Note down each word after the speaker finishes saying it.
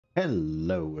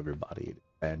Hello, everybody. It's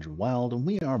Andrew Wild, and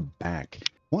we are back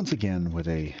once again with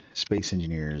a Space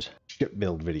Engineers ship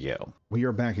build video. We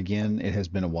are back again. It has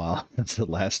been a while since the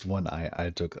last one. I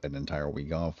took an entire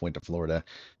week off, went to Florida,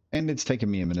 and it's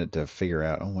taken me a minute to figure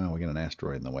out, oh, wow, we got an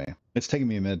asteroid in the way. It's taken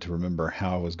me a minute to remember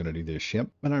how I was going to do this ship,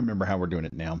 but I remember how we're doing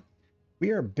it now.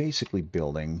 We are basically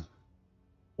building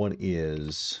what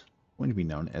is going to be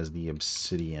known as the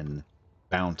Obsidian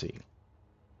Bounty.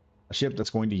 A ship that's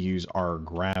going to use our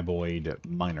graboid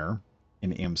miner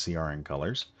in MCRN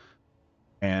colors.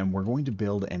 And we're going to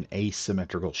build an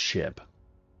asymmetrical ship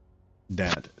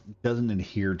that doesn't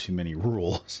adhere to many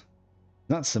rules.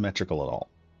 Not symmetrical at all.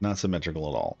 Not symmetrical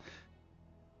at all.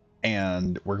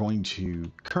 And we're going to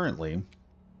currently,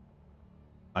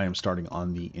 I am starting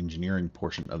on the engineering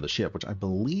portion of the ship, which I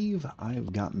believe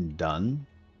I've gotten done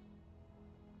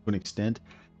to an extent.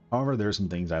 However, there are some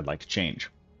things I'd like to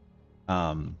change.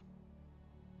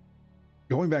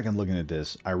 Going back and looking at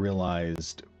this, I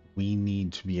realized we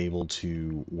need to be able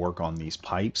to work on these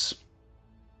pipes.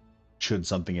 Should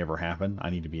something ever happen, I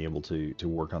need to be able to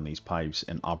work on these pipes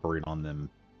and operate on them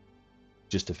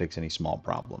just to fix any small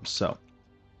problems. So,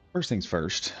 first things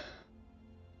first,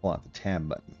 pull out the tab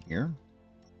button here.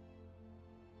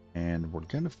 And we're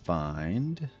going to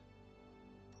find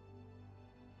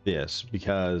this,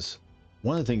 because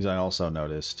one of the things I also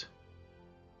noticed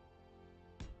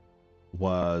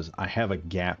was I have a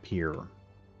gap here,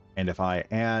 and if I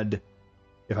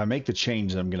make the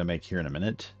change that I'm going to make here in a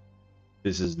minute,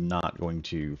 this is not going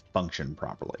to function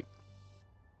properly.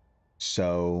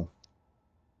 So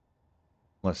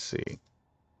let's see.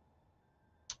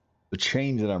 The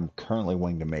change that I'm currently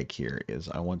wanting to make here is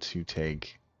I want to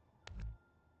take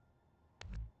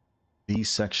these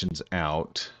sections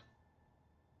out.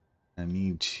 I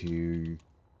need to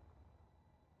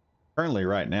currently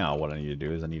right now what I need to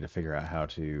do is I need to figure out how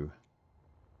to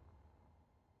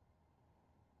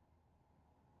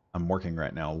I'm working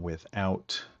right now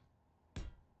without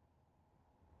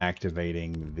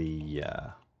activating the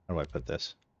how do I put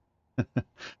this?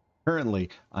 Currently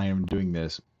I am doing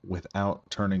this without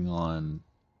turning on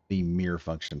the mirror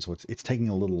function, so it's taking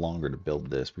a little longer to build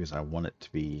this because I want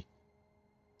to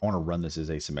run this as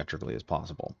asymmetrically as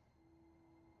possible.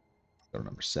 Go to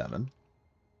number 7.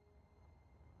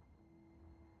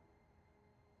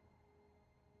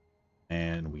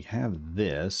 And we have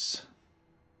this.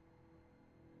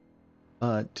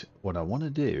 But what I want to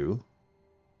do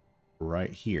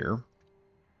right here,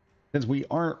 since we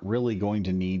aren't really going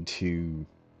to need to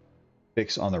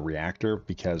fix on the reactor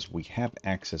because we have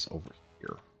access over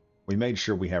here. We made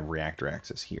sure we have reactor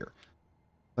access here.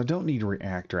 I don't need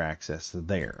reactor access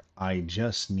there. I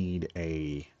just need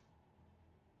a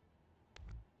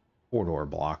corridor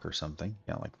block or something.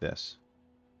 Yeah, like this.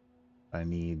 I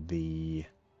need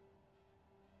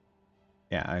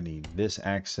I need this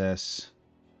access.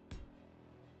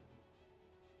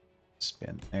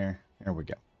 Spin there. There we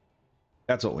go.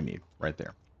 That's what we need right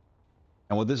there.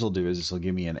 And what this will do is this will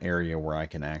give me an area where I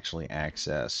can actually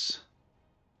access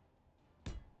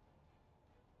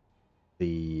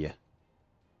where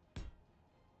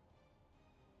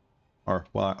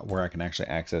I can actually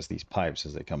access these pipes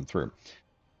as they come through.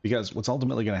 Because what's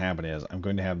ultimately going to happen is I'm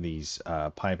going to have these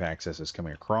pipe accesses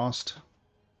coming across,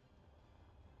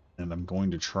 and I'm going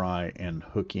to try and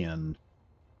hook in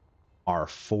our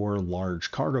 4 large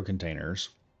cargo containers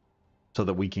so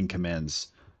that we can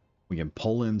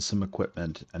pull in some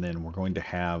equipment, and then we're going to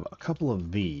have a couple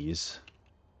of these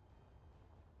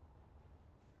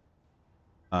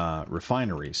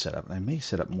refineries set up. And I may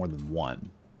set up more than one.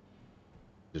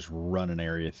 Just run an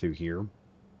area through here.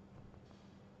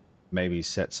 Maybe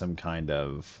set some kind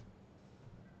of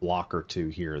block or 2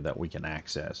 here that we can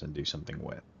access and do something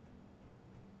with.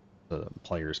 So that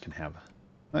players can have,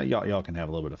 y'all can have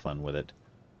a little bit of fun with it.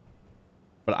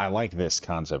 But I like this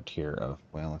concept here of,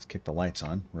 well, let's kick the lights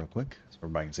on real quick so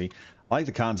everybody can see. I like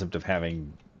the concept of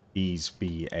having these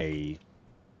be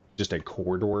just a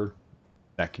corridor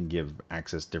that can give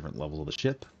access to different levels of the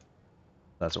ship.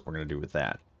 That's what we're going to do with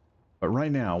that. But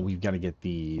right now, we've got to get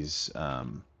these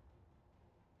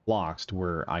blocks to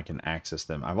where I can access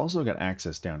them. I've also got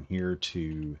access down here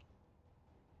to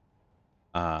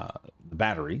the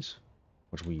batteries,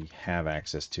 which we have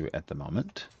access to at the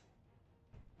moment.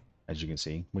 As you can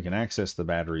see, we can access the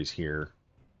batteries here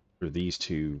through these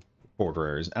 2 border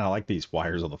areas. And I like these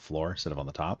wires on the floor instead of on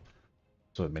the top,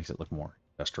 so it makes it look more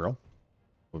industrial.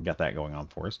 We've got that going on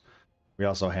for us. We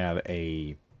also have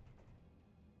a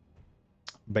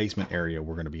basement area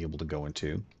we're going to be able to go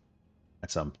into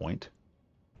at some point.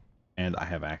 And I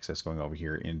have access going over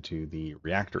here into the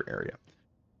reactor area.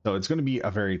 So it's going to be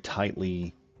a very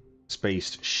tightly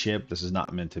spaced ship. This is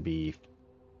not meant to be,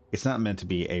 it's not meant to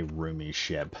be a roomy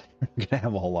ship. We're gonna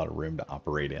have a whole lot of room to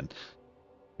operate in.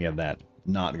 We have that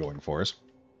not going for us.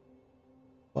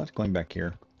 But going back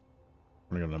here,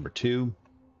 we're gonna go to number 2.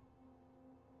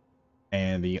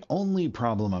 And the only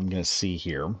problem I'm gonna see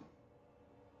here,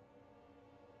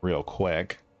 real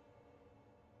quick,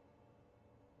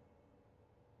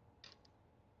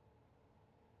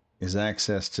 is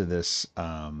access to this,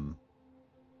 to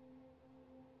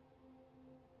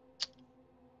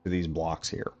these blocks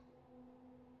here.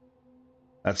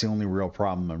 That's the only real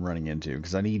problem I'm running into,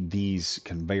 because I need these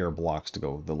conveyor blocks to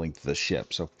go the length of the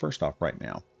ship. So first off, right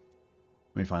now,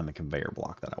 let me find the conveyor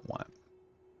block that I want.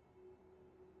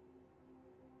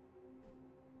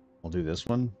 We'll do this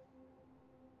one.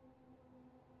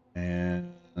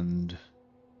 And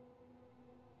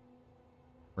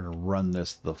we're going to run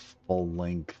this the full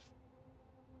length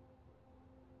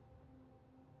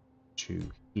to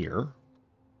here,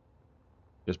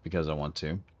 just because I want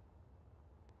to.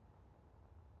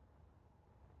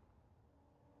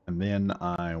 And then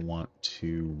I want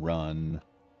to run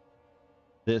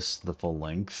this the full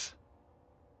length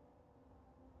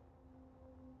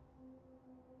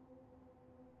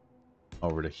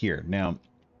over to here. Now,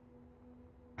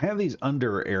 I have these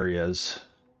under areas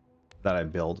that I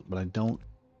built, but I don't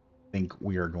think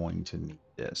we are going to need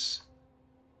this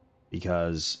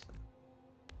because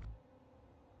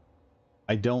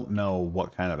I don't know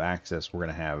what kind of access we're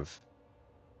going to have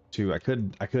to. I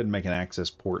could make an access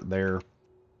port there.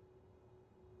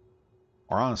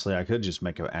 Or honestly, I could just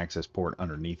make an access port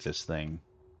underneath this thing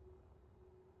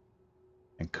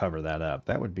and cover that up.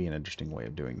 That would be an interesting way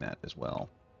of doing that as well.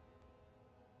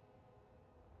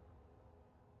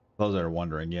 Those that are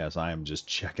wondering, yes, I am just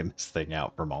checking this thing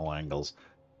out from all angles.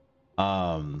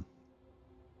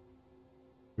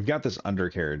 We've got this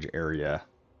undercarriage area.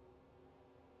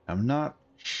 I'm not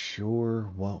sure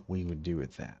what we would do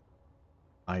with that.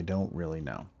 I don't really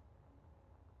know.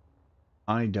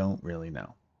 I don't really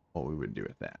know what we would do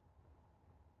with that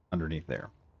underneath there.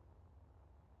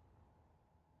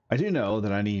 I do know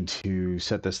that I need to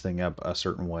set this thing up a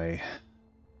certain way.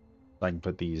 I can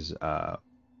put these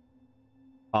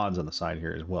pods on the side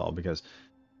here as well, because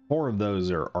 4 of those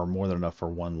are more than enough for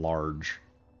one large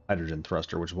hydrogen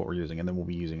thruster, which is what we're using, and then we'll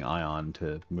be using ion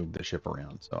to move the ship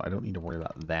around, so I don't need to worry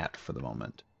about that for the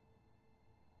moment.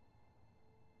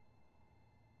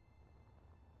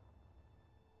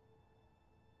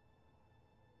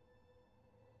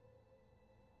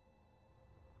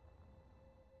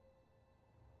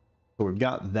 So we've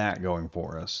got that going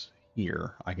for us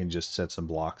here. I can just set some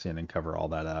blocks in and cover all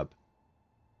that up.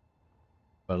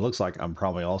 But it looks like I'm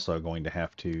probably also going to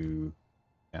have to,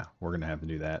 yeah, we're going to have to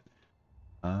do that.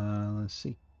 Let's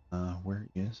see. Where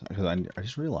is, because I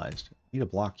just realized I need a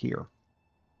block here.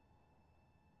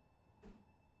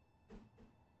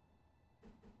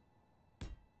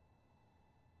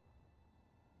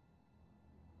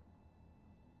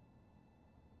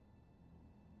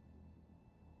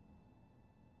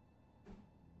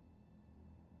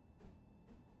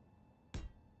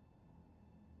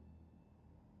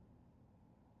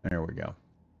 There we go.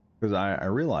 Because I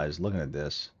realized looking at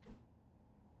this,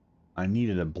 I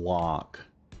needed a block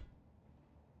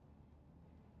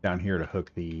down here to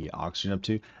hook the oxygen up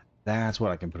to. That's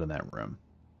what I can put in that room.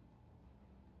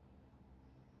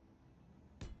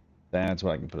 That's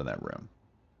what I can put in that room.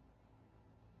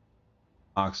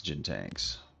 Oxygen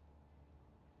tanks.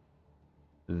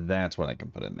 That's what I can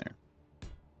put in there.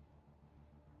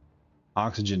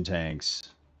 Oxygen tanks.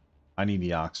 I need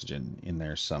the oxygen in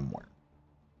there somewhere.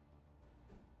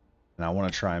 And I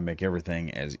want to try and make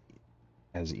everything as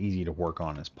easy to work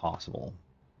on as possible.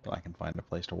 So I can find a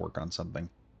place to work on something.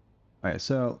 All right,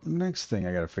 so next thing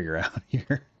I got to figure out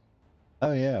here.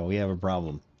 Oh yeah, we have a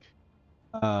problem.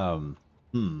 Turns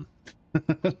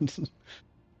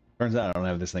out I don't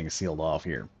have this thing sealed off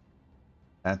here.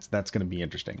 That's going to be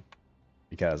interesting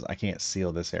because I can't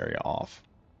seal this area off.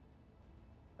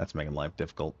 That's making life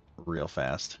difficult real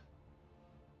fast.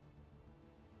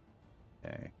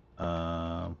 Okay.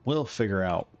 We'll figure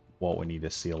out what we need to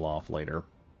seal off later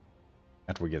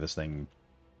after we get this thing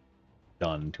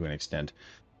done to an extent.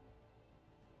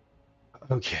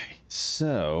 Okay,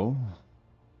 so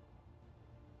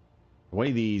the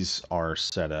way these are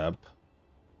set up,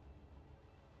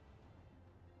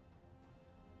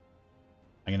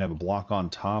 I'm gonna have a block on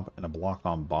top and a block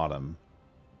on bottom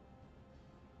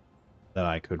that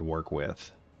I could work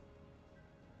with.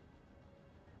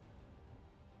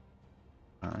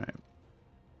 All right.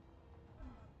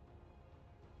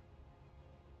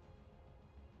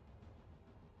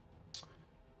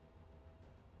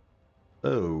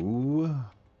 So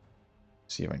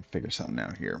See if I can figure something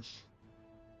out here.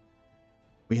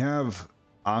 We have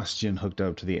oxygen hooked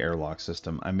up to the airlock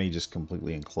system. I may just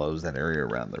completely enclose that area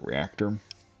around the reactor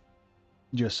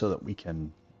just so that we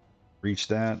can reach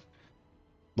that.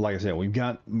 But like I said, we've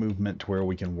got movement to where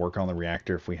we can work on the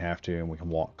reactor if we have to, and we can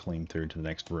walk clean through to the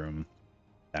next room.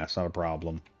 That's not a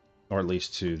problem. Or at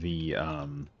least to the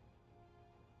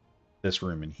this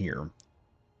room in here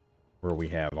where we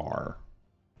have our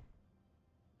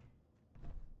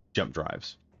jump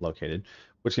drives located,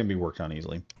 which can be worked on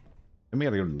easily. Then we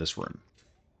gotta go to this room.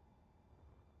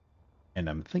 And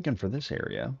I'm thinking for this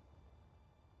area,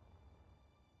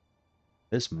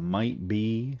 this might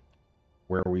be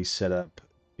where we set up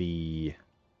the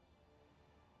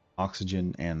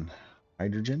oxygen and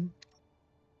hydrogen.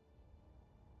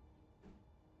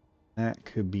 That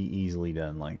could be easily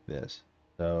done like this.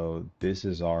 So this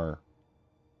is our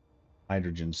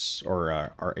hydrogens, or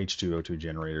our H2O2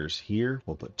 generators here.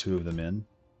 We'll put 2 of them in.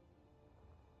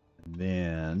 And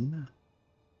then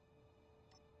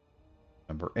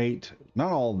number 8.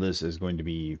 Not all of this is going to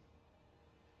be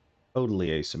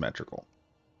totally asymmetrical.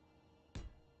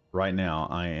 Right now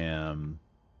I am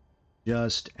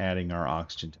just adding our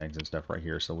oxygen tanks and stuff right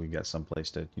here, so we've got some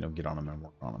place to, you know, get on them and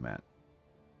work on them at.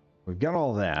 We've got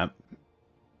all that,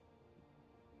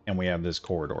 and we have this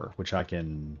corridor, which I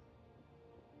can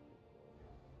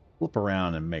flip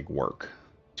around and make work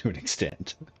to an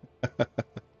extent.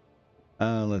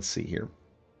 Let's see here.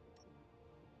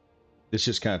 This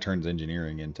just kind of turns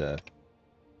engineering into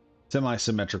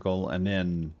semi-symmetrical, and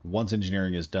then once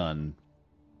engineering is done,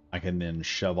 I can then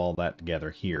shove all that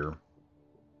together here,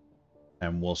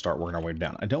 and we'll start working our way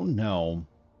down. I don't know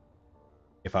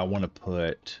if I want to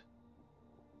put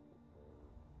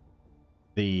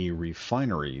the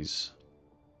refineries.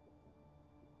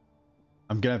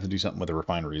 I'm gonna have to do something with the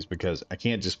refineries because I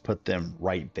can't just put them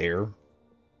right there.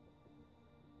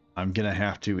 I'm gonna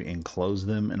have to enclose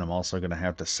them, and I'm also gonna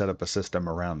have to set up a system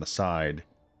around the side.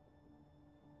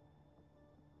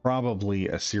 Probably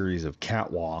a series of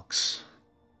catwalks.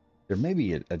 There may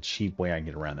be a cheap way I can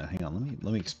get around that. Hang on,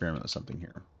 let me experiment with something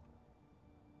here.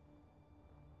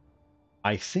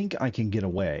 I think I can get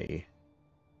away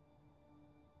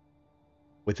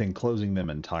with enclosing them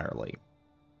entirely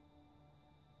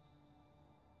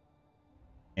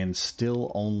and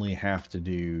still only have to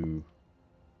do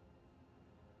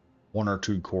 1 or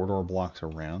 2 corridor blocks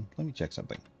around. Let me check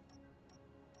something.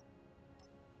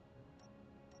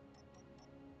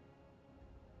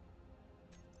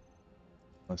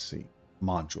 Let's see.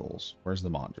 Modules. Where's the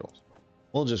modules?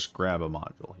 We'll just grab a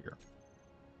module here.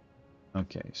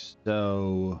 Okay,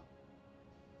 so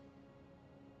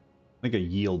I think a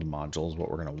yield module is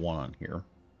what we're going to want on here.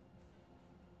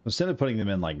 Instead of putting them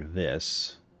in like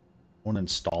this, I want to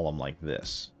install them like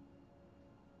this.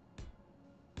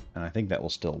 And I think that will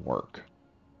still work.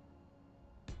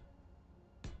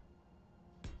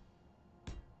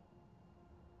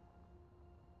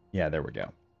 Yeah, there we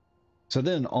go. So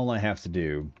then all I have to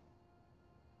do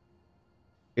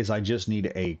is I just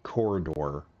need a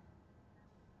corridor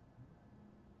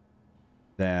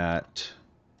that...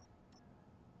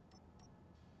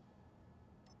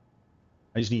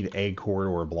 I just need a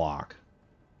corridor block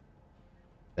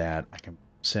that I can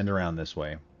send around this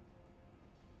way.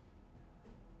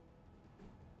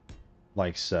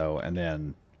 Like so, and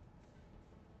then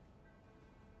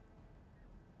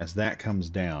as that comes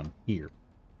down here.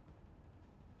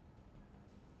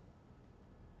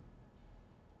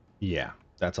 Yeah,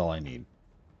 that's all I need.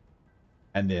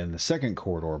 And then the second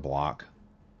corridor block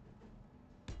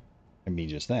can be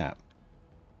just that.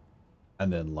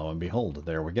 And then lo and behold,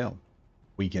 there we go.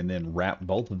 We can then wrap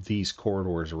both of these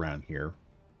corridors around here,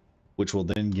 which will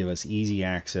then give us easy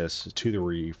access to the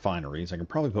refineries. I can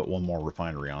probably put one more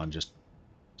refinery on just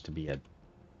to be a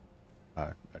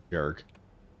jerk.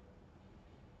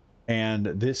 And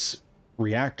this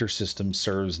reactor system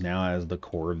serves now as the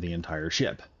core of the entire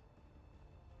ship.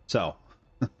 So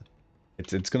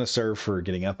it's going to serve for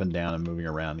getting up and down and moving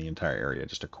around the entire area,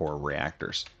 just a core of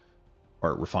reactors.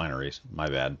 Or refineries, my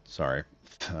bad, sorry.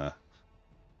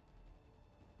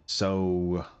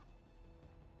 So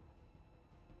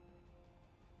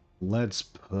let's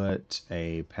put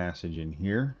a passage in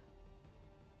here.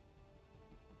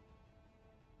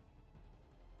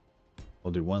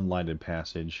 We'll do 1 lighted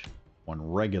passage,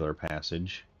 1 regular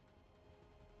passage,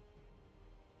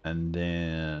 and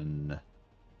then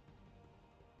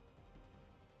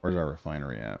where's our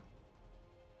refinery at?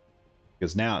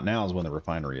 Because now is when the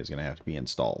refinery is going to have to be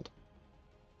installed.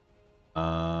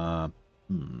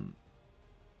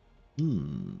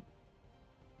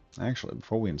 Actually,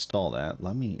 before we install that,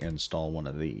 let me install one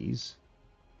of these.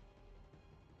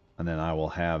 And then I will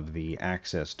have the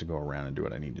access to go around and do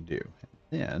what I need to do.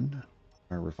 And then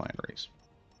our refineries.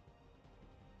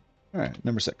 All right,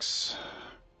 number 6,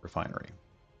 refinery.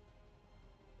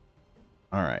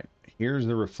 All right, here's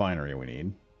the refinery we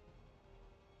need.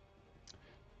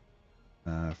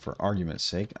 For argument's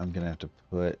sake, I'm going to have to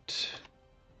put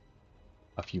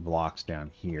a few blocks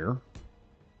down here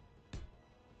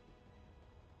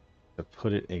to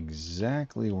put it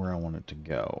exactly where I want it to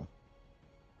go.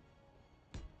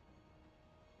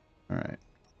 All right.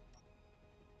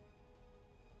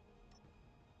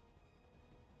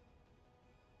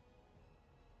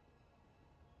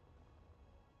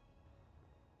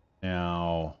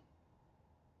 Now,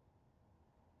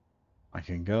 I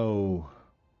can go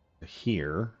to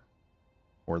here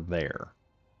or there.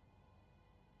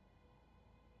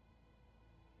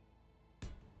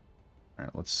 All right,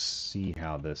 let's see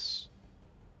how this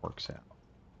works out.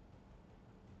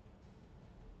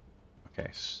 Okay,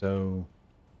 so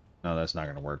no, that's not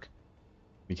going to work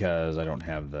because I don't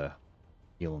have the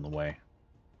heel in the way.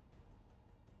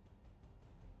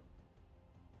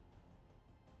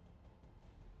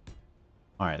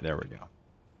 All right, there we go.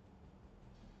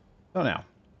 So now,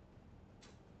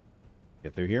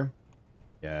 get through here.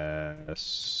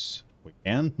 Yes, we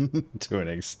can to an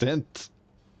extent.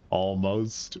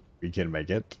 Almost, we can make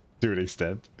it to an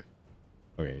extent.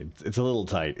 Okay, it's a little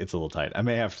tight. It's a little tight. I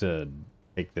may have to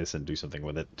take this and do something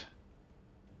with it.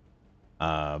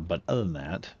 But other than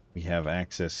that, we have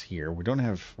access here. We're not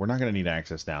going to need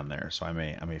access down there, so I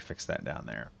may fix that down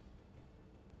there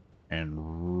and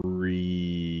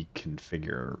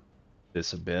reconfigure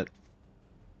this a bit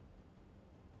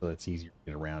so it's easier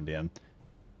to get around in.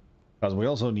 Because we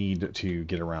also need to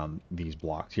get around these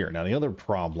blocks here. Now, the other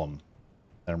problem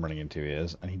that I'm running into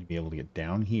is I need to be able to get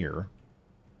down here,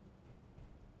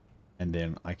 and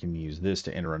then I can use this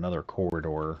to enter another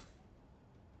corridor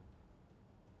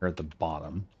here at the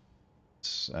bottom.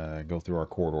 Let's go through our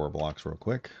corridor blocks real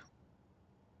quick.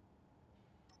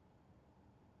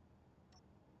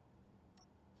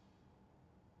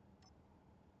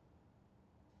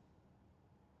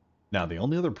 Now, the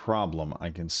only other problem I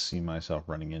can see myself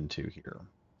running into here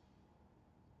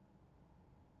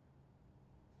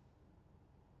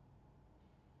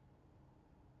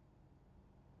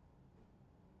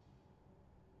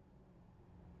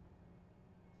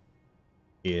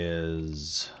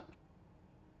is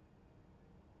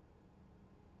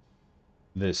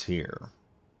this here.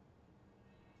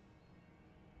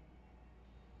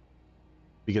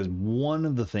 Because one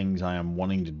of the things I am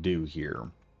wanting to do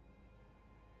here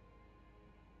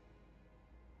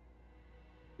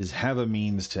is have a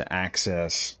means to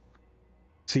access.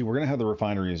 See, we're going to have the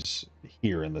refineries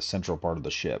here in the central part of the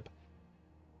ship.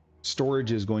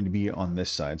 Storage is going to be on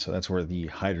this side, so that's where the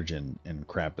hydrogen and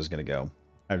crap is going to go.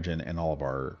 Hydrogen and all of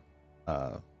our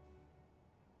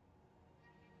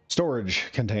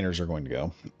storage containers are going to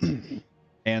go.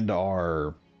 And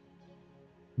our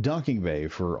docking bay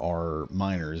for our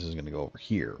miners is going to go over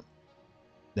here.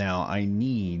 Now, I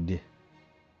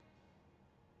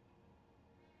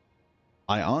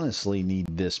honestly need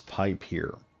this pipe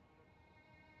here,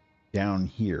 down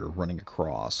here, running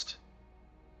across.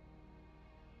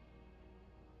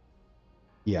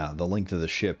 Yeah, the length of the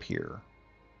ship here.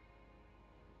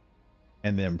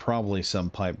 And then probably some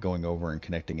pipe going over and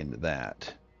connecting into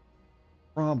that.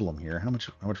 Problem here, how much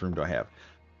room do I have?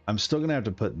 I'm still going to have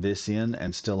to put this in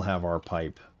and still have our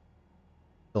pipe,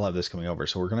 still have this coming over.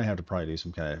 So we're going to have to probably do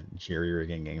some kind of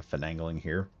jerry-rigging and finagling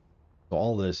here. So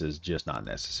all this is just not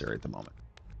necessary at the moment.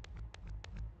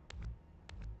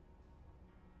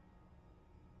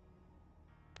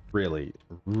 Really,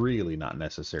 really not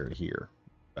necessary here,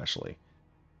 especially.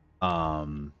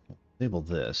 Disable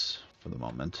this for the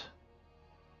moment.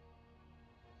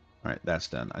 All right, that's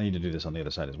done. I need to do this on the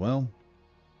other side as well.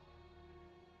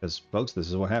 Because, folks, this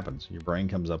is what happens. Your brain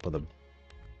comes up with a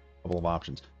couple of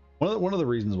options. One of the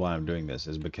reasons why I'm doing this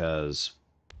is because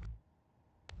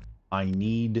I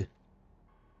need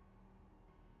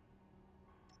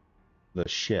the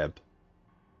ship.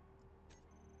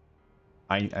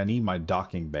 I need my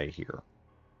docking bay here.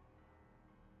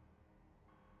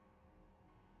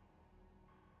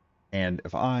 And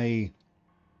if I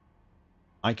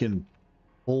can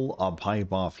pull a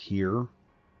pipe off here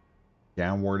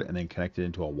downward and then connect it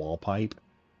into a wall pipe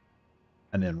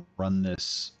and then run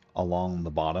this along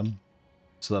the bottom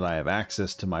so that I have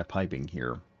access to my piping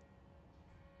here.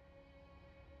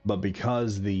 But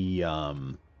because the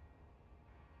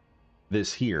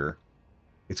this here,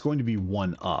 it's going to be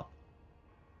one up.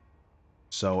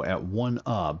 So at one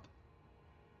up,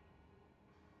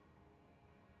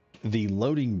 the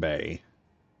loading bay,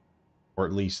 or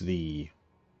at least the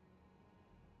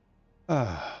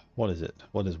What is it?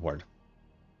 What is word?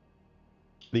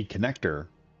 The connector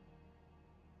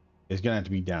is going to have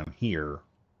to be down here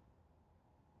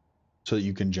so that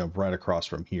you can jump right across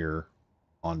from here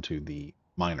onto the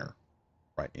miner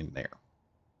right in there.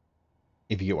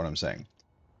 If you get what I'm saying.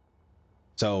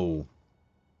 So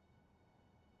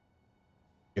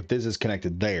if this is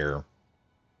connected there,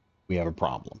 we have a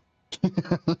problem.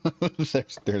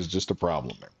 there's just a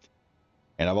problem there.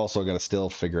 And I've also got to still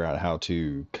figure out how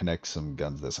to connect some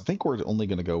guns to this. I think we're only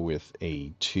going to go with a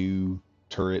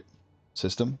 2-turret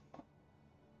system.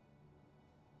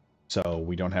 So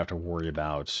we don't have to worry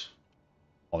about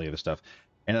all the other stuff.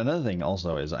 And another thing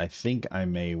also is I think I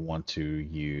may want to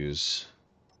use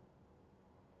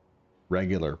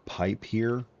regular pipe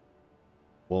here.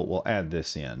 We'll add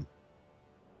this in.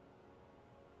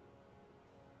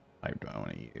 Pipe do I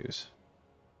want to use?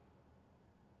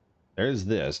 There's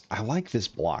this. I like this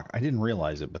block. I didn't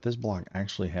realize it, but this block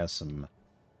actually has some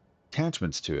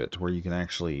attachments to it where you can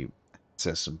actually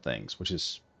access some things, which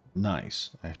is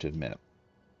nice, I have to admit.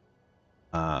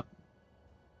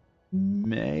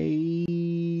 May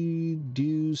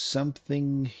do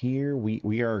something here.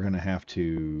 We are going to have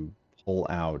to pull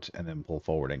out and then pull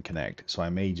forward and connect. So I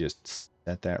may just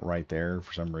set that right there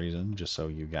for some reason, just so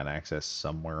you've got access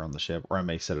somewhere on the ship, or I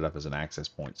may set it up as an access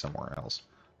point somewhere else.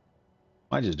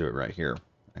 I just do it right here,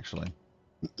 actually.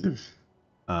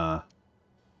 Oh,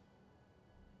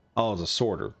 it's a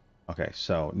sorter. Okay,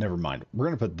 so never mind. We're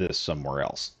going to put this somewhere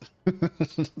else.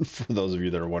 For those of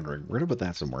you that are wondering, we're going to put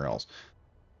that somewhere else.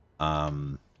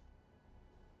 And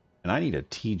I need a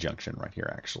T-junction right here,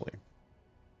 actually.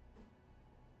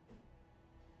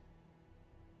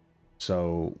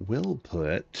 So we'll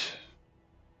put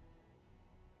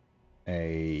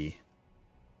a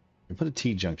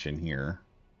T-junction here.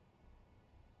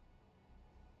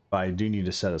 But I do need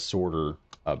to set a sorter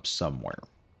up somewhere.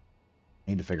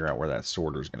 I need to figure out where that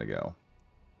sorter is going to go.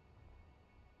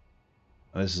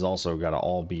 And this has also got to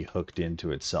all be hooked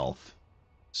into itself,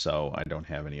 so I don't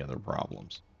have any other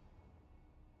problems.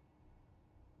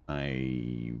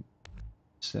 I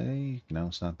say, no,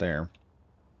 it's not there.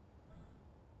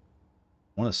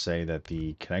 I want to say that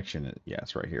the connection, yeah,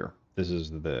 it's right here. This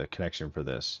is the connection for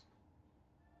this.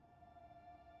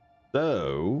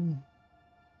 So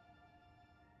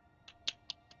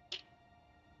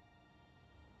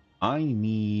I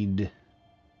need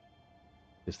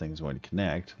this thing's going to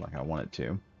connect like I want it to.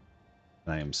 And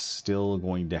I am still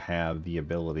going to have the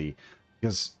ability,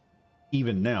 because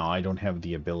even now I don't have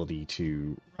the ability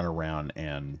to run around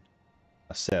and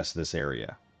assess this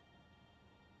area.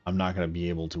 I'm not going to be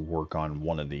able to work on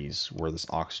one of these where this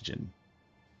oxygen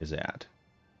is at.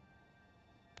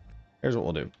 Here's what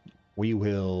we'll do. We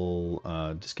will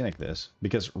disconnect this,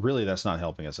 because really that's not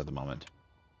helping us at the moment.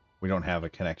 We don't have a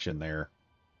connection there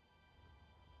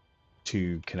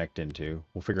to connect into.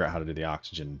 We'll figure out how to do the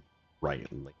oxygen right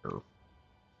later.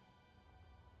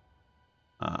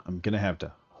 I'm going to have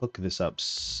to hook this up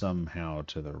somehow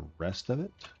to the rest of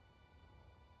it.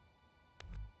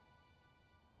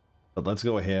 But let's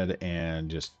go ahead and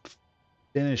just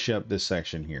finish up this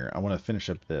section here. I want to finish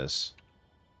up this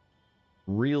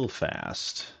real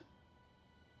fast,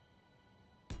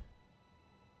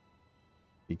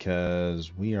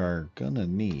 because we are going to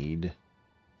need...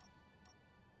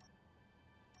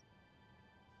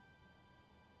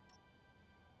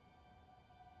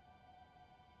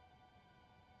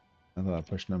 I thought I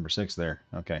pushed number 6 there.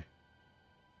 Okay.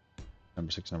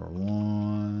 Number 6, number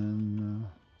 1.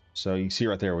 So you can see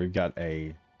right there, we've got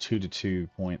a 2-to-2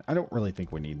 point. I don't really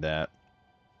think we need that.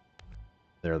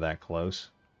 They're that close.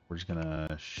 We're just going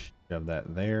to shove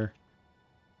that there.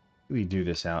 We do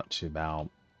this out to about,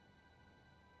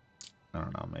 I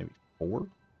don't know, maybe 4?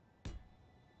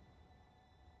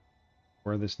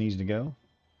 Where this needs to go.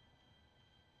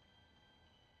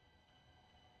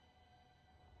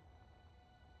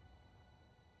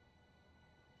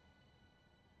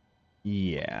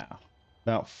 Yeah,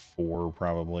 about 4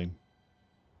 probably.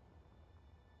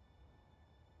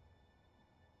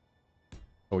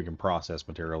 So we can process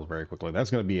materials very quickly. That's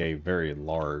going to be a very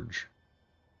large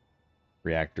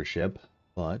reactor ship,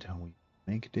 but we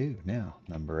make do. Now,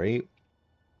 number 8.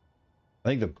 I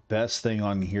think the best thing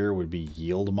on here would be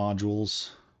yield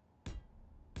modules,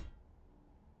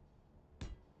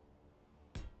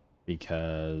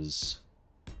 because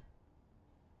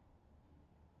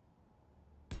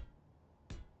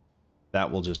that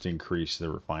will just increase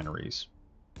the refineries.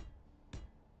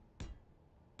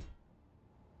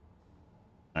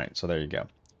 All right, so there you go.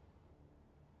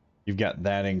 You've got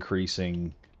that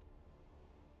increasing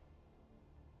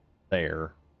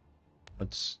there.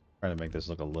 Let's try to make this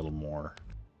look a little more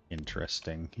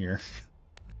interesting here.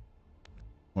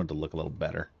 Want it to look a little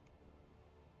better.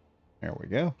 There we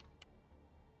go.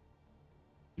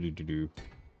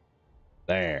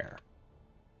 There.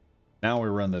 Now we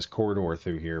run this corridor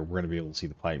through here. We're going to be able to see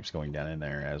the pipes going down in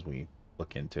there as we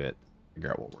look into it, figure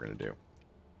out what we're going to do.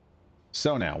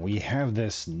 So now we have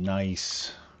this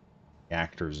nice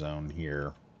reactor zone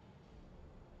here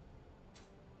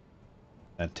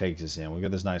that takes us in. We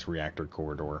got this nice reactor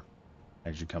corridor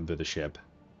as you come through the ship.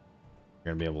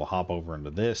 You're going to be able to hop over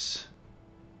into this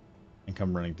and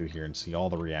come running through here and see all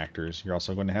the reactors. You're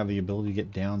also going to have the ability to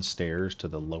get downstairs to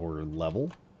the lower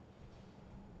level,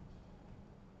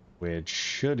 which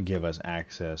should give us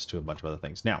access to a bunch of other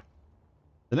things. Now,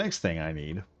 the next thing I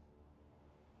need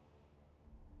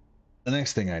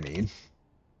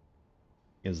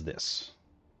is this,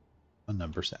 a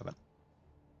number 7.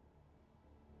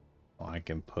 So I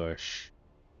can push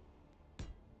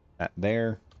that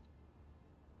there,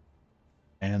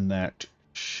 and that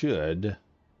should,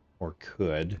 or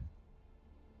could,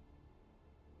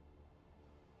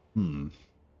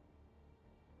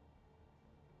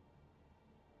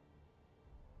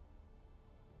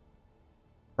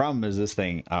 Problem is this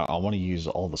thing, I want to use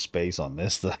all the space on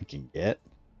this that I can get.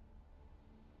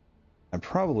 I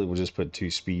probably will just put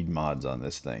 2 speed mods on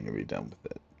this thing and be done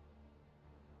with it.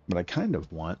 But I kind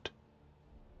of want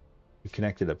to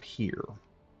connect it up here.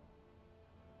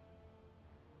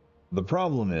 The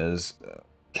problem is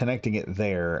connecting it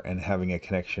there and having a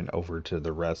connection over to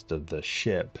the rest of the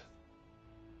ship.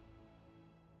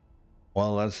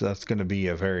 Well, that's going to be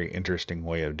a very interesting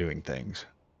way of doing things.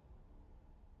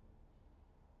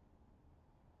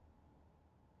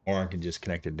 Or I can just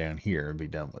connect it down here and be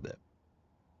done with it.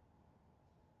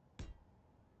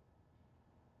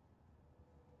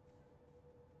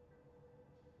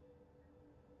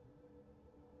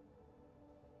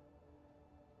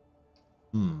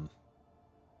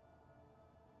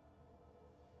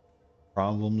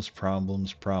 Problems.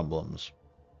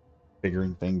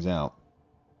 Figuring things out.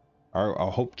 I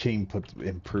hope King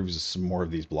improves some more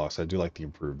of these blocks. I do like the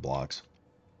improved blocks.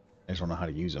 I just don't know how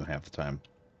to use them half the time.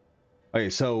 Okay,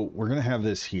 so we're going to have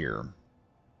this here.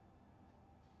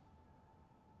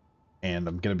 And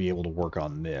I'm going to be able to work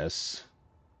on this.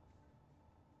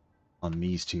 On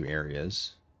these 2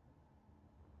 areas.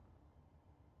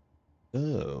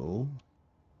 So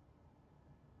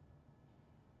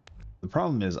the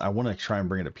problem is I want to try and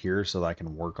bring it up here so that I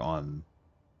can work on.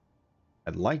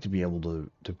 I'd like to be able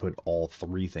to put all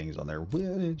 3 things on there.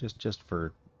 Just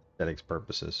for aesthetics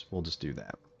purposes. We'll just do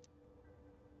that.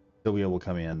 So we will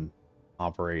come in,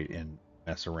 operate, and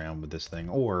mess around with this thing.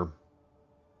 Or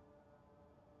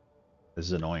this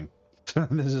is annoying.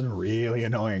 This is really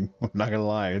annoying. I'm not gonna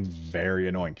lie, it's very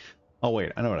annoying. Oh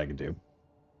wait, I know what I can do.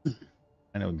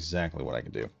 I know exactly what I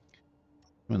can do.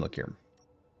 Let me look here.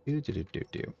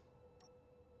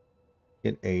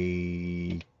 Get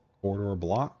a corridor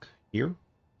block here.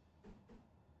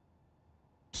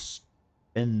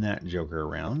 Spin that joker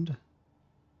around.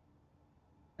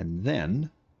 And then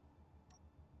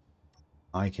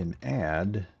I can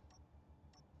add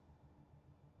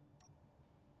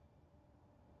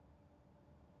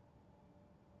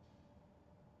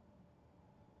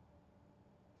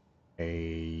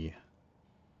a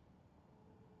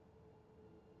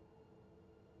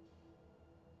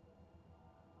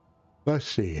let's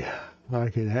see. I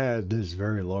can add this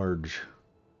very large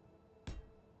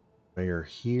layer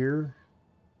here.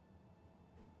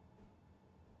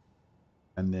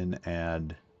 And then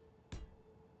add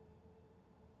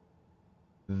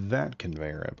that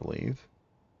conveyor, I believe.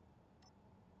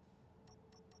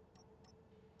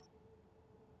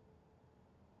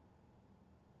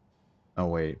 Oh,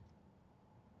 wait.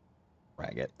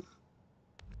 Drag it.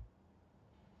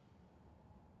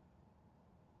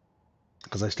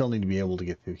 Because I still need to be able to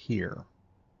get through here.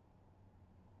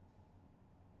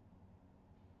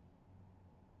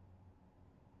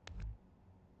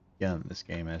 Again, this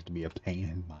game has to be a pain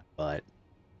in my butt.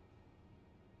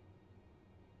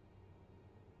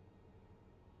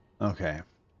 Okay.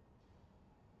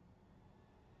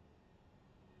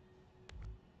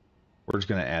 We're just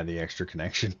going to add the extra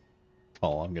connection. That's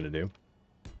all I'm going to do.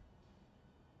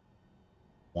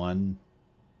 1.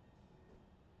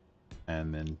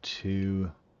 And then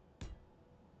 2.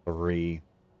 3.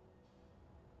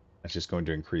 That's just going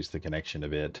to increase the connection a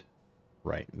bit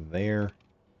right there.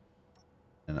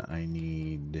 And I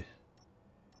need...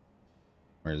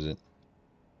 Where is it?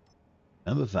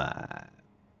 Number 5.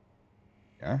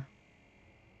 Yeah.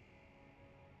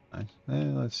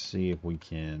 Let's see if we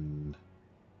can...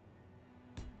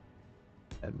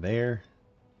 There,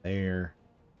 there,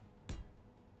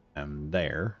 and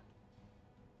there.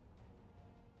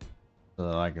 so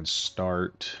that I can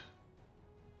start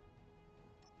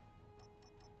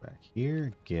back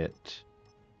here, get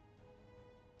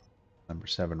number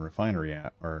 7 refinery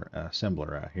out, or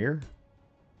assembler out here.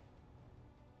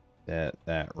 Set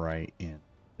that right in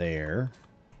there.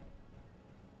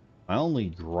 My only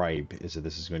gripe is that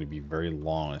this is going to be very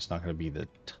long. It's not going to be the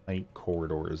tight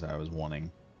corridors that I was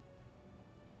wanting.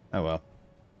 Oh well.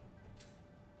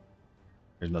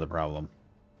 Here's another problem.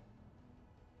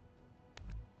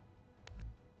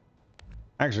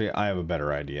 Actually, I have a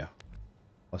better idea.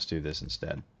 Let's do this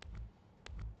instead.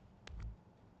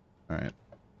 Alright.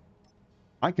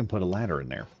 I can put a ladder in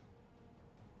there.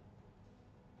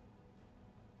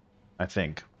 I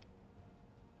think.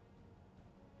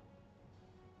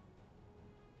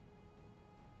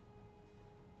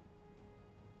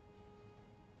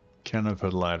 Can I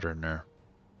put a ladder in there?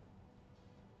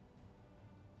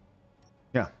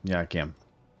 Yeah, I can.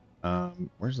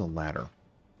 Where's the ladder?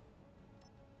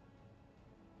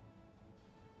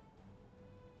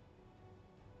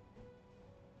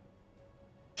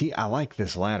 See, I like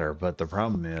this ladder, but the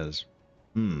problem is,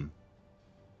 it's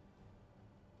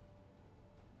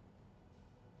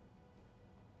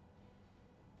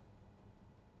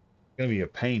gonna be a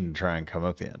pain to try and come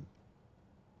up in.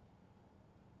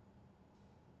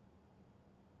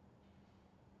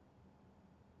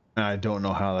 And I don't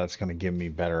know how that's gonna give me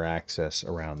better access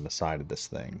around the side of this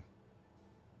thing.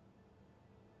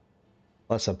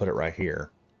 Unless I put it right here.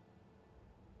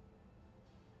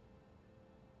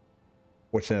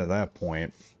 Which then at that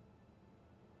point,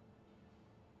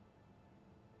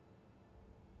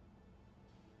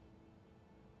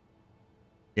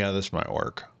 yeah, this might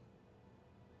work.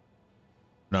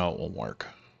 No, it won't work.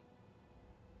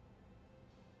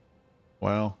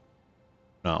 Well,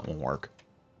 no, it won't work.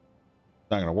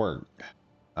 It's not gonna work.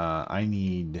 I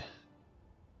need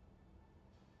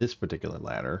this particular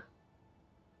ladder.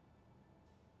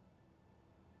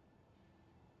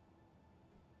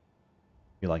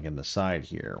 Be like in the side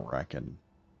here where I can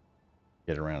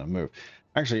get around and move.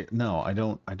 Actually, no, I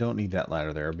don't need that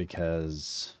ladder there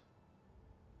because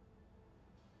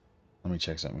let me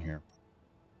check something here.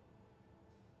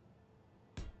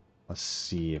 Let's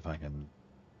see if I can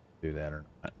do that or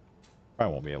not. I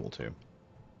won't be able to.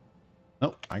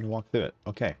 Nope, I can walk through it.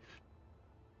 Okay.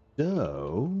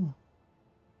 So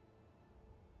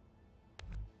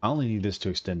I only need this to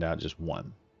extend out just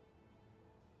one.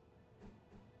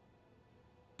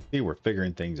 See, we're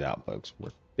figuring things out, folks.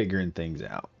 We're figuring things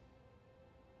out.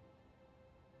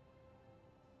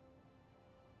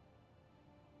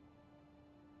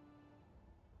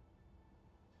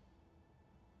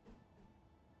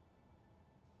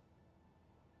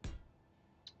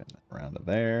 Spin that around to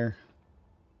there.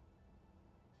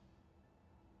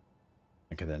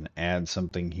 I could then add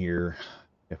something here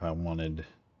if I wanted.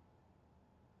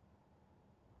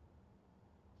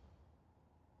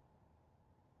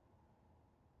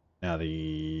 Now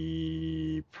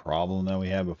the problem that we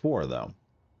had before, though,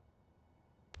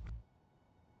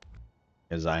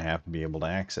 is I have to be able to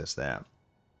access that.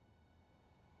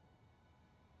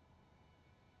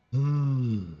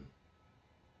 And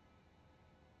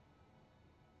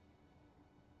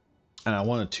I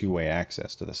want a two-way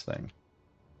access to this thing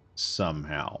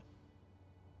somehow.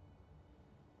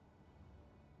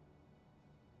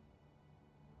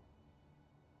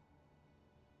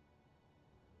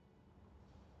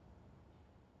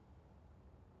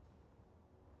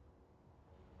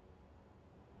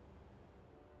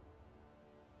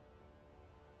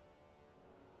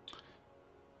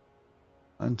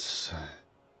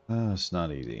 It's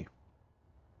not easy.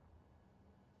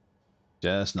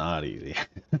 Just not easy.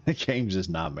 The game's just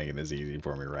not making this easy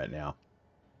for me right now.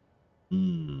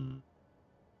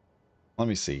 Let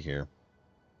me see here.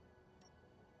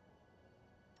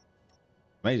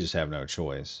 I may just have no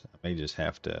choice. I may just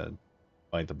have to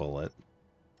bite the bullet.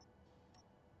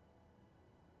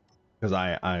 Because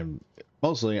I'm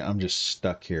just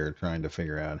stuck here trying to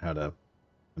figure out how to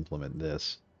implement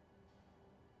this.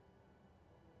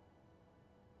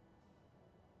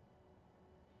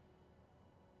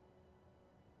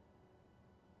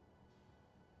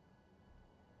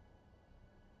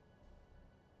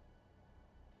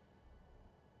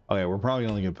 Okay, we're probably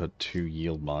only going to put 2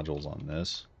 yield modules on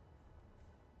this.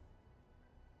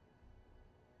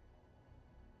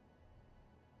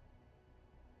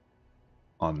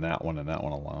 On that one and that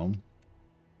one alone.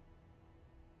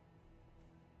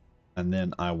 And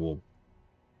then I will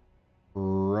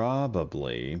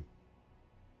probably...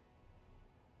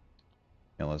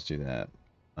 Yeah, let's do that.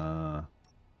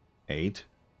 8.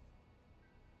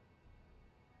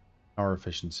 Power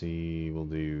efficiency, we'll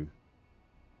do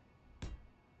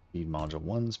Speed module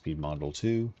 1, speed module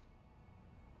 2.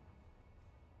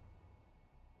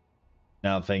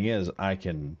 Now the thing is, I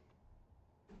can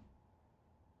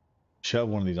shove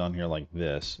one of these on here like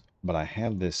this, but I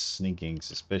have this sneaking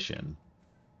suspicion.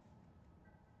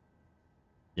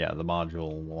 Yeah, the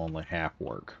module will only half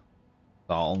work.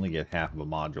 So I'll only get half of a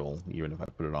module, even if I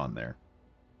put it on there.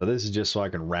 So this is just so I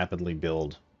can rapidly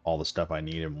build all the stuff I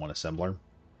need in one assembler.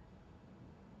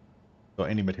 So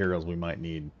any materials we might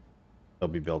need, they'll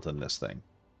be built in this thing.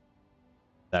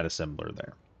 That assembler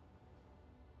there.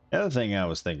 The other thing I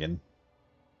was thinking,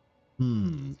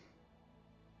 I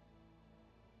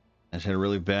just had a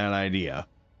really bad idea.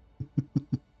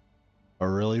 A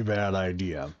really bad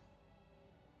idea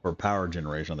for power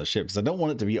generation on the ship, because I don't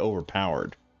want it to be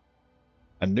overpowered.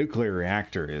 A nuclear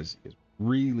reactor is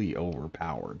really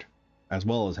overpowered, as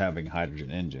well as having hydrogen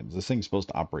engines. This thing's supposed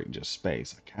to operate in just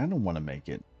space. I kind of want to make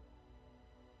it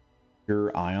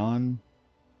pure ion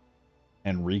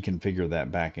and reconfigure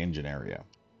that back engine area.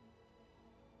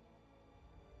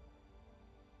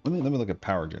 Let me look at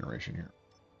power generation here.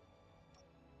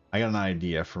 I got an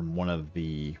idea from one of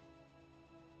the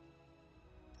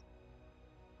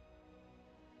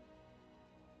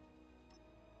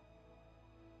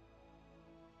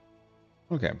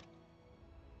okay.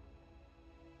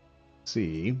 Let's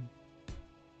see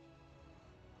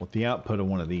what the output of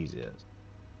one of these is.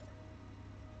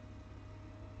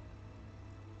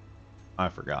 I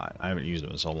forgot. I haven't used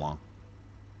them in so long.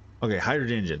 Okay,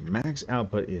 hydrogen engine. Max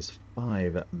output is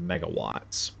 5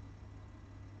 megawatts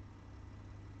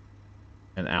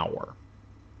an hour.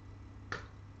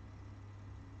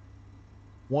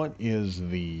 What is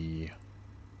the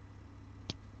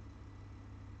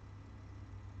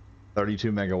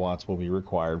 32 megawatts will be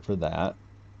required for that?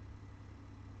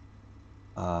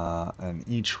 And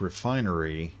each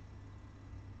refinery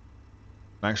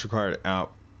max required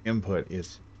input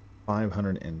is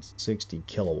 560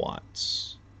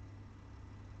 kilowatts.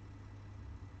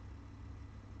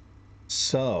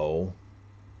 So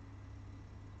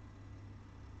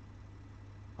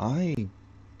I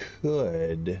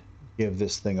could give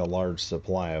this thing a large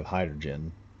supply of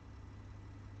hydrogen.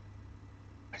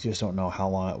 I just don't know how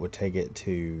long it would take it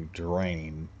to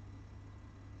drain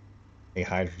a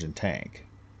hydrogen tank.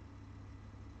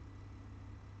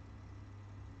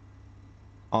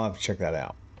 I'll have to check that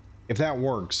out. If that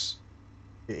works,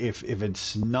 if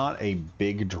it's not a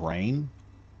big drain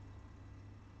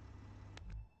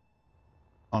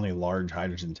on a large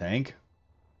hydrogen tank,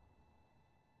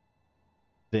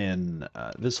 then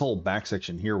this whole back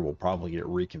section here will probably get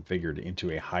reconfigured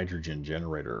into a hydrogen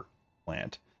generator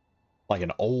plant. Like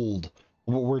an old,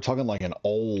 we're talking like an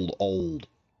old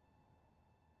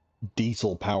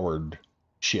diesel powered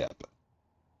ship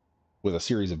with a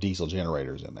series of diesel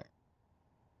generators in there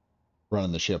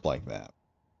running the ship like that.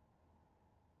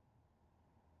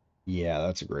 Yeah,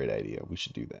 that's a great idea. We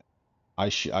should do that. I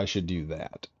should do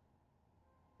that,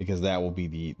 because that will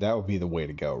be the way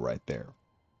to go right there.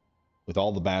 With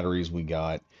all the batteries we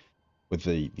got, with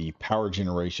the power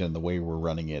generation, the way we're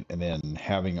running it, and then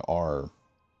having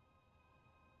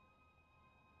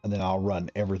and then I'll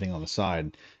run everything on the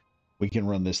side. We can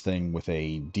run this thing with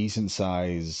a decent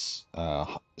size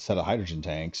set of hydrogen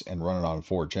tanks and run it on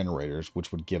 4 generators,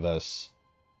 which would give us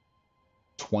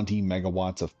 20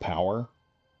 megawatts of power,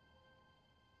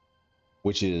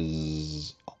 which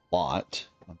is a lot.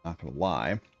 I'm not going to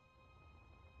lie.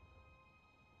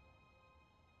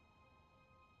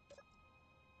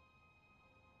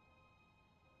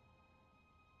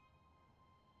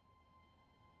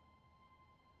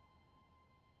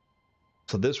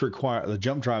 So the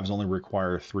jump drives only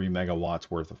require 3 megawatts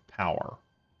worth of power.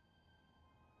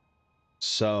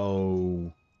 So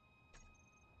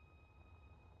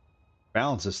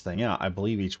balance this thing out. I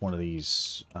believe each one of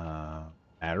these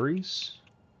batteries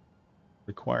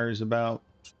requires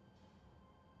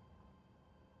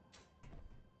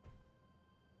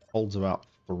holds about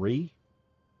 3.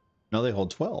 No, they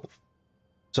hold 12.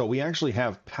 So we actually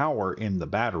have power in the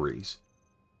batteries.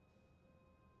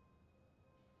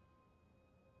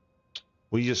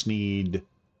 We just need,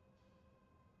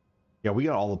 yeah, we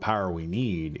got all the power we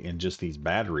need in just these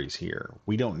batteries here.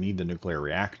 We don't need the nuclear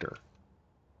reactor.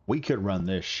 We could run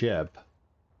this ship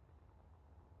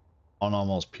on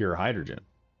almost pure hydrogen.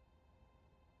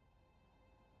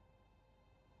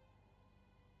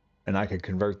 And I could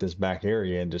convert this back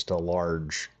area into just a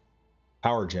large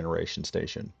power generation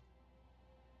station.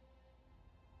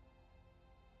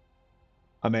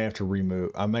 I may have to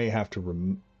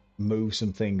remove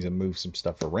some things and move some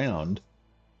stuff around.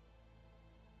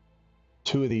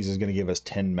 2 of these is going to give us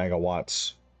 10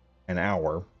 megawatts an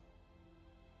hour.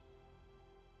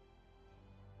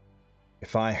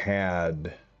 if I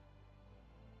had,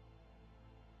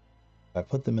 if I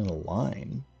put them in a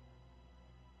line,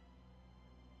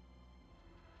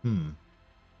 I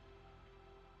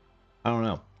don't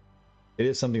know. It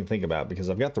is something to think about because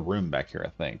I've got the room back here, I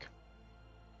think.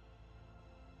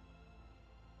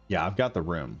 Yeah, I've got the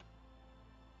room.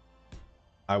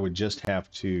 I would just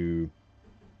have to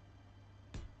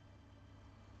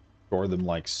store them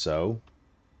like so.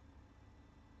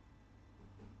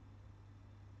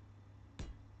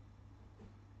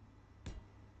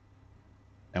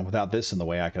 And without this in the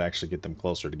way, I could actually get them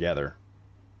closer together.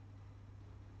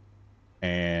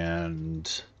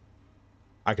 And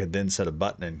I could then set a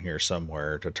button in here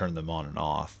somewhere to turn them on and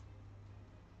off.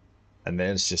 And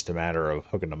then it's just a matter of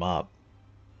hooking them up.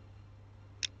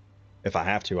 If I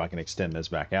have to, I can extend this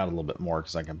back out a little bit more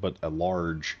because I can put a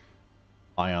large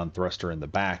ion thruster in the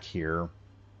back here,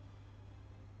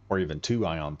 or even 2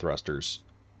 ion thrusters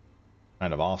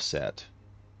kind of offset,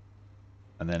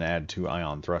 and then add 2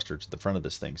 ion thrusters to the front of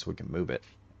this thing so we can move it,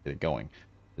 get it going.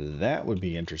 That would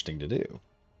be interesting to do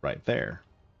right there.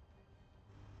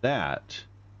 That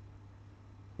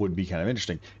would be kind of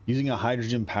interesting. Using a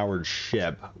hydrogen powered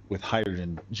ship with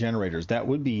hydrogen generators, that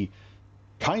would be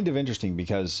kind of interesting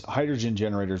because hydrogen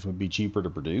generators would be cheaper to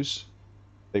produce.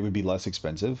 They would be less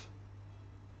expensive.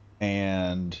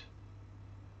 And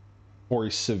for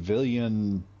a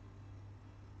civilian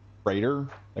freighter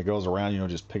that goes around, you know,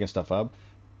 just picking stuff up,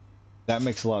 that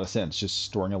makes a lot of sense. Just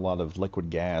storing a lot of liquid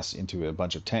gas into a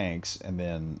bunch of tanks and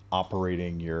then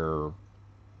operating your,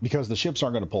 because the ships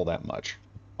aren't going to pull that much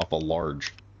off a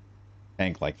large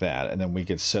tank like that. And then we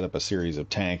could set up a series of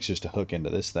tanks just to hook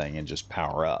into this thing and just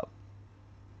power up.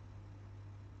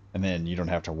 And then you don't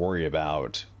have to worry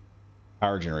about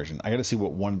power generation. I got to see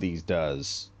what one of these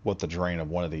does, what the drain of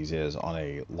one of these is on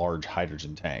a large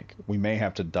hydrogen tank. We may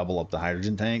have to double up the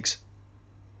hydrogen tanks,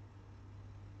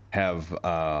 have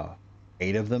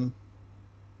 8 of them,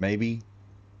 maybe.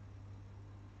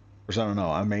 Or I don't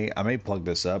know. I may plug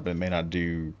this up and it may not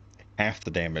do half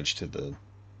the damage to the,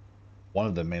 one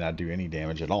of them may not do any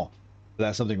damage at all. So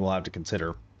that's something we'll have to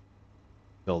consider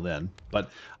till then.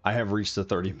 But I have reached the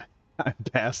 30, I'm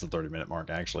past the 30-minute mark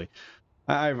actually.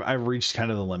 I've reached kind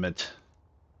of the limit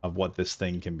of what this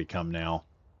thing can become now.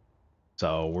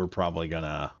 So we're probably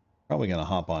gonna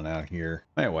hop on out here.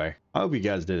 Anyway, I hope you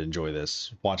guys did enjoy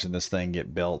this, watching this thing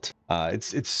get built.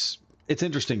 It's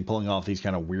interesting pulling off these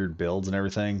kind of weird builds and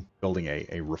everything, building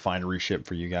a refinery ship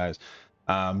for you guys.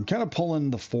 Kind of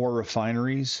pulling the 4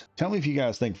 refineries. Tell me if you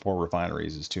guys think 4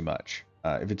 refineries is too much.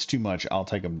 If it's too much, I'll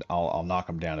take them. I'll knock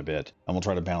them down a bit, and we'll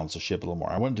try to balance the ship a little more.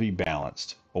 I want it to be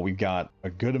balanced, but we've got a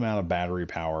good amount of battery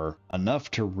power, enough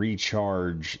to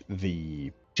recharge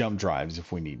the jump drives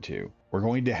if we need to. We're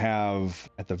going to have,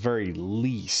 at the very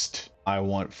least, I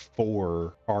want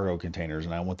 4 cargo containers,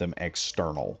 and I want them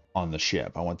external on the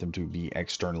ship. I want them to be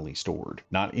externally stored,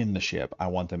 not in the ship. I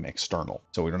want them external,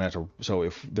 so we don't have to. So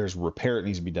if there's repair that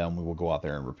needs to be done, we will go out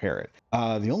there and repair it.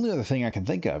 The only other thing I can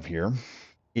think of here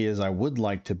is I would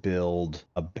like to build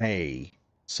a bay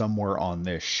somewhere on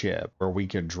this ship where we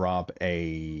could drop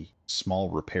a small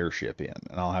repair ship in,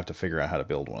 and I'll have to figure out how to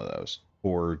build one of those,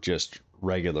 or just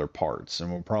regular parts. And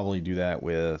we'll probably do that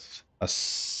with a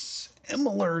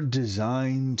similar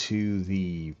design to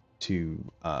the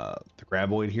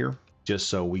graboid here, just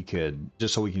so we can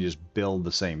just build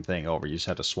the same thing over. You just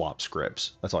have to swap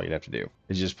scripts. That's all you'd have to do,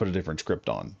 is just put a different script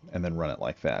on and then run it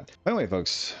like that. Anyway,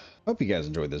 folks, hope you guys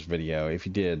enjoyed this video. If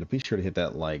you did, be sure to hit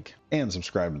that like and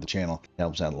subscribe to the channel. It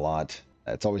helps out a lot.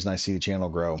 It's always nice to see the channel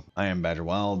grow. I am Badger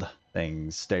Wild.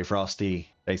 Things stay frosty,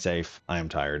 stay safe. I am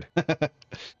tired.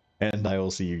 And I will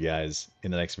see you guys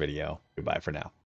in the next video. Goodbye for now.